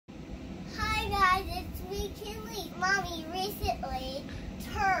Kinley Mommy recently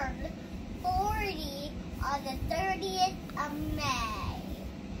turned 40 on the 30th of May.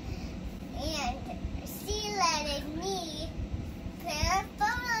 And she letted me prepare a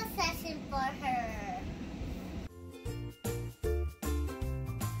photo session for her.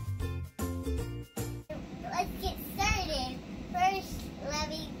 Let's get started. First,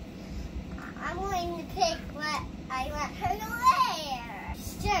 I'm going to pick what I want her to wear.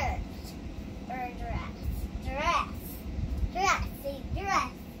 Shirt or dress. Dress.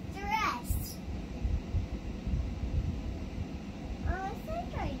 Oh, I think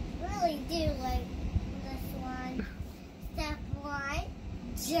I really do like this one. Step 1,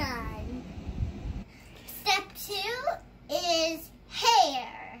 done. Step 2 is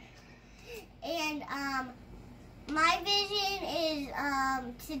hair. And my vision is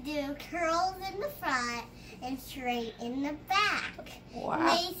to do curls in the front and straight in the back. Wow.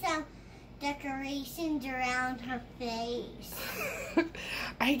 Make some decorations around her face.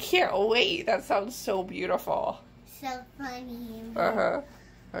 I can't wait. That sounds so beautiful. So funny.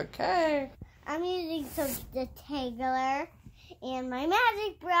 Okay. I'm using some detangler and my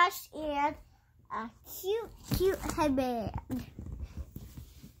magic brush and a cute headband.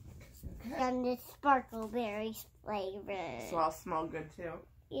 And this sparkle berry flavor. So I'll smell good too.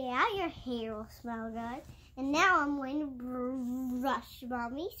 Yeah, your hair will smell good. And now I'm going to brush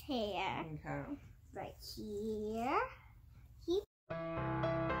Mommy's hair. Okay. Right here.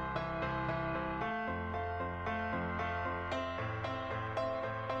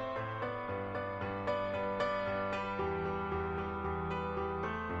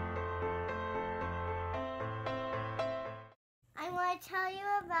 I want to tell you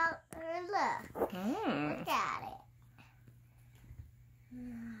about her look. Look at it.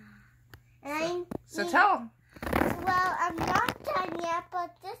 And So tell. Well, I'm not done yet,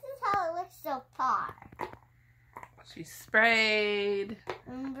 but this is how it looks so far. She sprayed,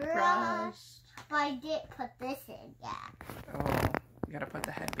 And brushed. but I didn't put this in yet. Oh, you gotta put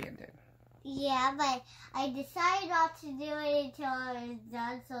the headband in. Yeah, but I decided not to do it until I was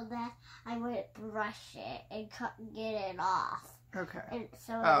done so that I wouldn't brush it and get it off. Okay. And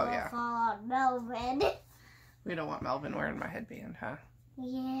so it will fall on Melvin. We don't want Melvin wearing my headband, huh?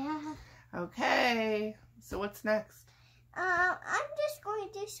 Yeah. Okay. So what's next? I'm just going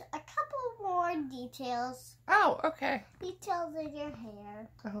to do a couple more details. Oh, okay. Details in your hair.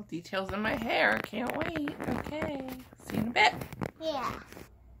 Oh, details in my hair. Can't wait. Okay. See you in a bit. Yeah.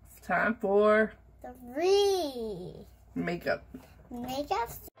 It's time for 3. makeup. Makeup.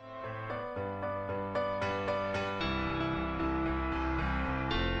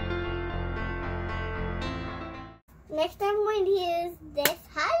 Next, I'm going to use this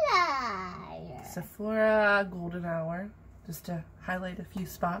highlighter. Sephora Golden Hour. Just to highlight a few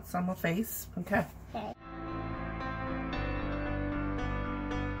spots on my face. Okay. Okay.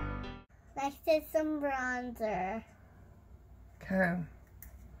 Next is some bronzer. Okay.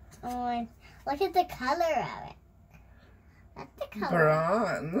 Oh, look at the color of it. That's the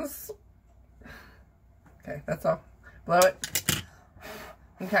color. Bronze. Okay, that's all. Blow it.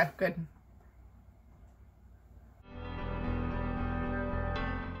 Okay, good.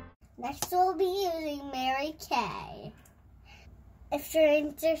 Next, we'll be using Mary Kay. If you're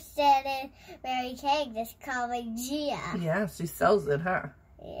interested in Mary Kay, just call me Gia. Yeah, she sells it, huh?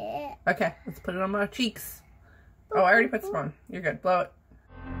 Yeah. Okay, let's put it on my cheeks. Oh, I already put some on. You're good. Blow it.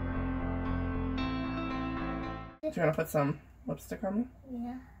 Do you want to put some lipstick on me?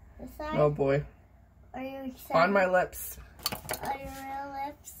 Yeah. This side? Oh, boy. Are you excited? On my lips. On your real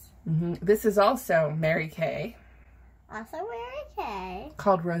lips? This is also Mary Kay. Also Mary Kay.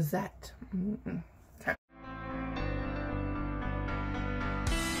 Called Rosette. Okay.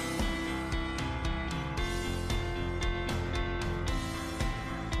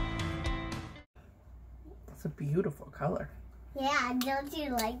 It's a beautiful color. Yeah, don't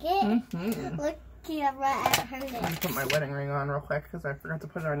you like it? Look, camera at her I'm lips. gonna put my wedding ring on real quick because I forgot to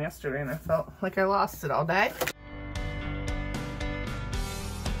put it on yesterday and I felt like I lost it all day.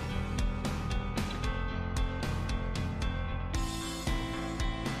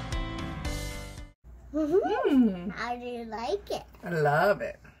 How do you like it? I love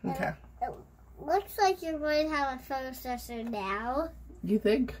it. Okay. It looks like you're going to have a photo session now. You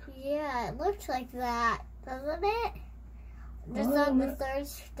think? Yeah, it looks like that, doesn't it? Just on the third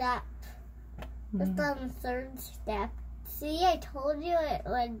step. Just on the third step. See, I told you it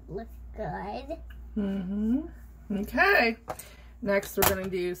would look good. Okay. Next, we're going to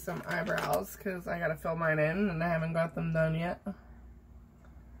do some eyebrows because I got to fill mine in and I haven't got them done yet.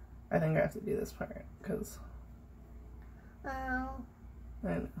 I think I have to do this part because Oh. I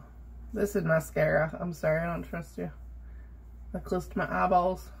know. This is mascara. I'm sorry, I don't trust you. That close to my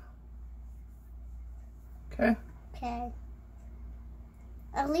eyeballs. Okay. Okay.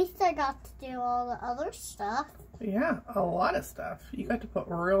 At least I got to do all the other stuff. Yeah, a lot of stuff. You got to put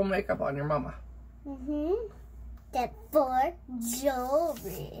real makeup on your mama. Mm-hmm. Get for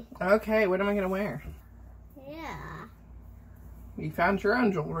jewelry. Okay, what am I going to wear? Yeah. You found your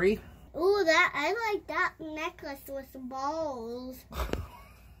own jewelry. Ooh, I like that necklace with the balls.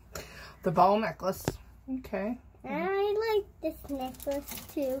 The ball necklace. Okay. And I like this necklace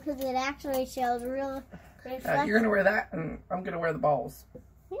too because it actually shows real reflection. You're going to wear that and I'm going to wear the balls.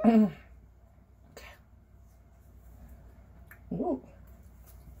 Yeah. Okay. Ooh.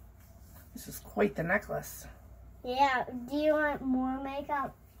 This is quite the necklace. Yeah. Do you want more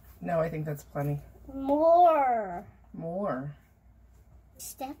makeup? No, I think that's plenty. More. More.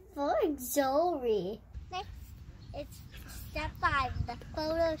 Step 4, jewelry. Next, it's step 5, the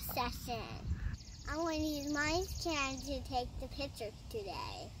photo session. I'm going to use my camera to take the pictures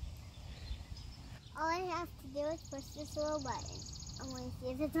today. All I have to do is push this little button. I'm going to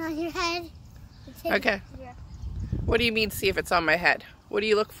see if it's on your head. Okay. What do you mean, see if it's on my head? What do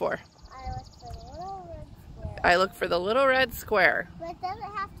you look for? I look for the little red square. I look for the little red square. But it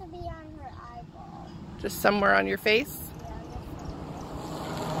doesn't have to be on her eyeball. Just somewhere on your face?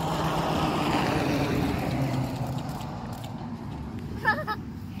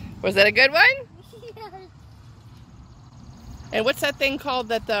 Was that a good one? Yes. And what's that thing called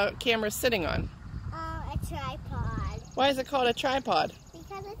that the camera's sitting on? A tripod. Why is it called a tripod?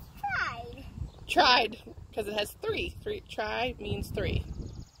 Because it's tried. Tried, because it has three. Tri means 3.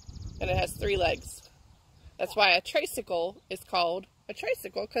 And it has 3 legs. That's why a tricycle is called a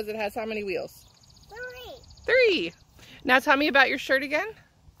tricycle, because it has how many wheels? 3. Now tell me about your shirt again.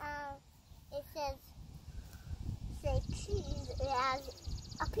 It says cheese. It has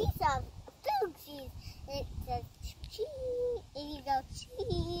a piece of food cheese. It says cheese, and you go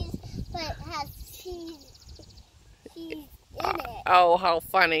cheese, but it has cheese in it. Oh, how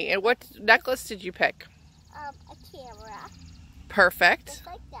funny. And what necklace did you pick? A camera. Perfect. Just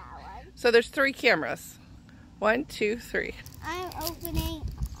like that one. So there's 3 cameras. 1, 2, 3. I'm opening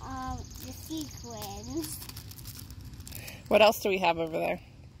the sequins. What else do we have over there?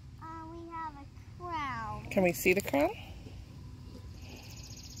 We have a crown. Can we see the crown?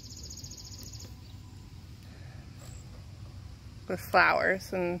 With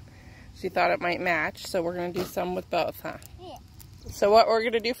flowers, and she thought it might match, so we're going to do some with both, huh? Yeah. So what we're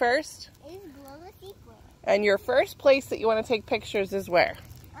going to do first? Is blow the sequin. And your first place that you want to take pictures is where?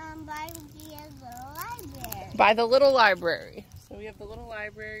 By the little library. By the little library. So we have the little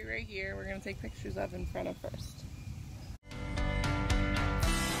library right here we're going to take pictures of in front of first.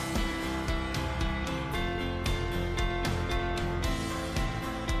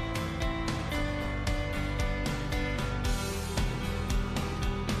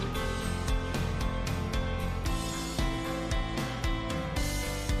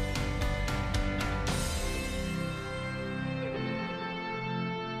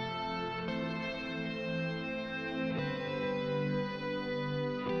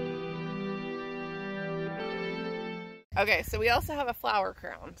 Okay, so we also have a flower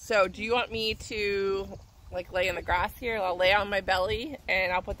crown. So do you want me to like lay in the grass here? I'll lay on my belly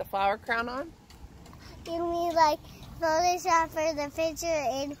and I'll put the flower crown on? Give me like Photoshop for the picture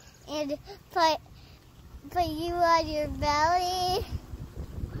and put you on your belly.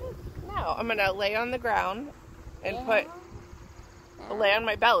 No, I'm gonna lay on the ground and lay on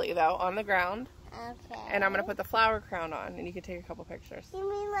my belly though, on the ground. Okay. And I'm gonna put the flower crown on and you can take a couple pictures. You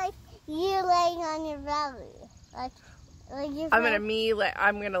mean like you laying on your belly? Like you're I'm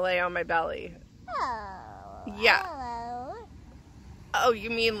gonna lay on my belly. Oh. Yeah. Hello. Oh, you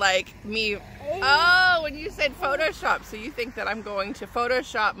mean like me? Oh, when you said Photoshop, so you think that I'm going to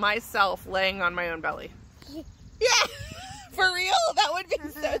Photoshop myself laying on my own belly? Yeah, for real? That would be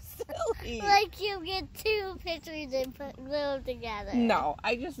so silly. Like you get 2 pictures and put them together. No,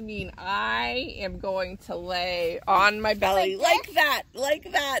 I just mean I am going to lay on my belly like that.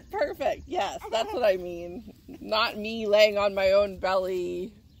 Perfect. Yes, that's what I mean. Not me laying on my own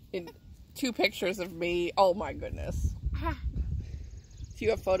belly in 2 pictures of me. Oh my goodness. Do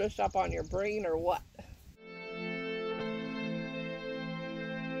you have Photoshop on your brain or what?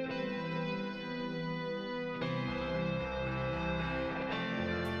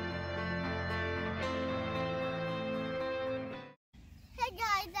 Hey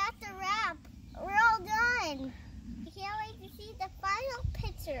guys, that's a wrap. We're all done. I can't wait to see the final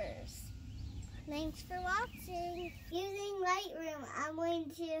pictures. Thanks for watching. Using Lightroom, I'm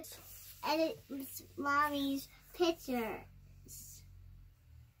going to edit Mommy's pictures.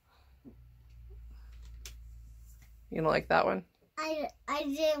 You don't like that one? I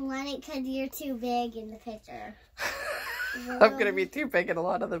didn't want it because you're too big in the picture. I'm going to be too big in a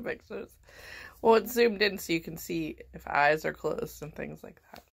lot of the pictures. Well, it's zoomed in so you can see if eyes are closed and things like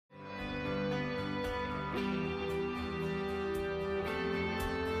that.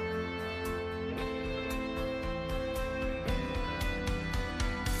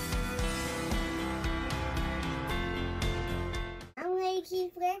 I'm going to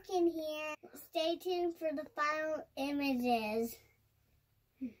keep working here. Stay tuned for the final images.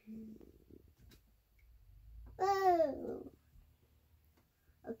 Whoa.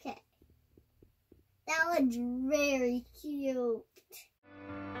 Okay. That was very cute.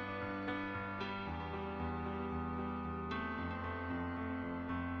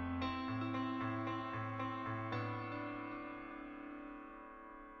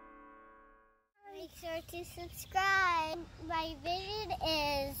 Make sure to subscribe. My vision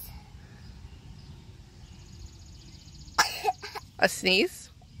is A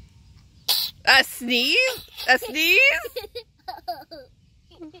sneeze? A sneeze? A sneeze?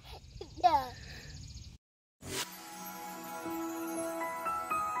 no.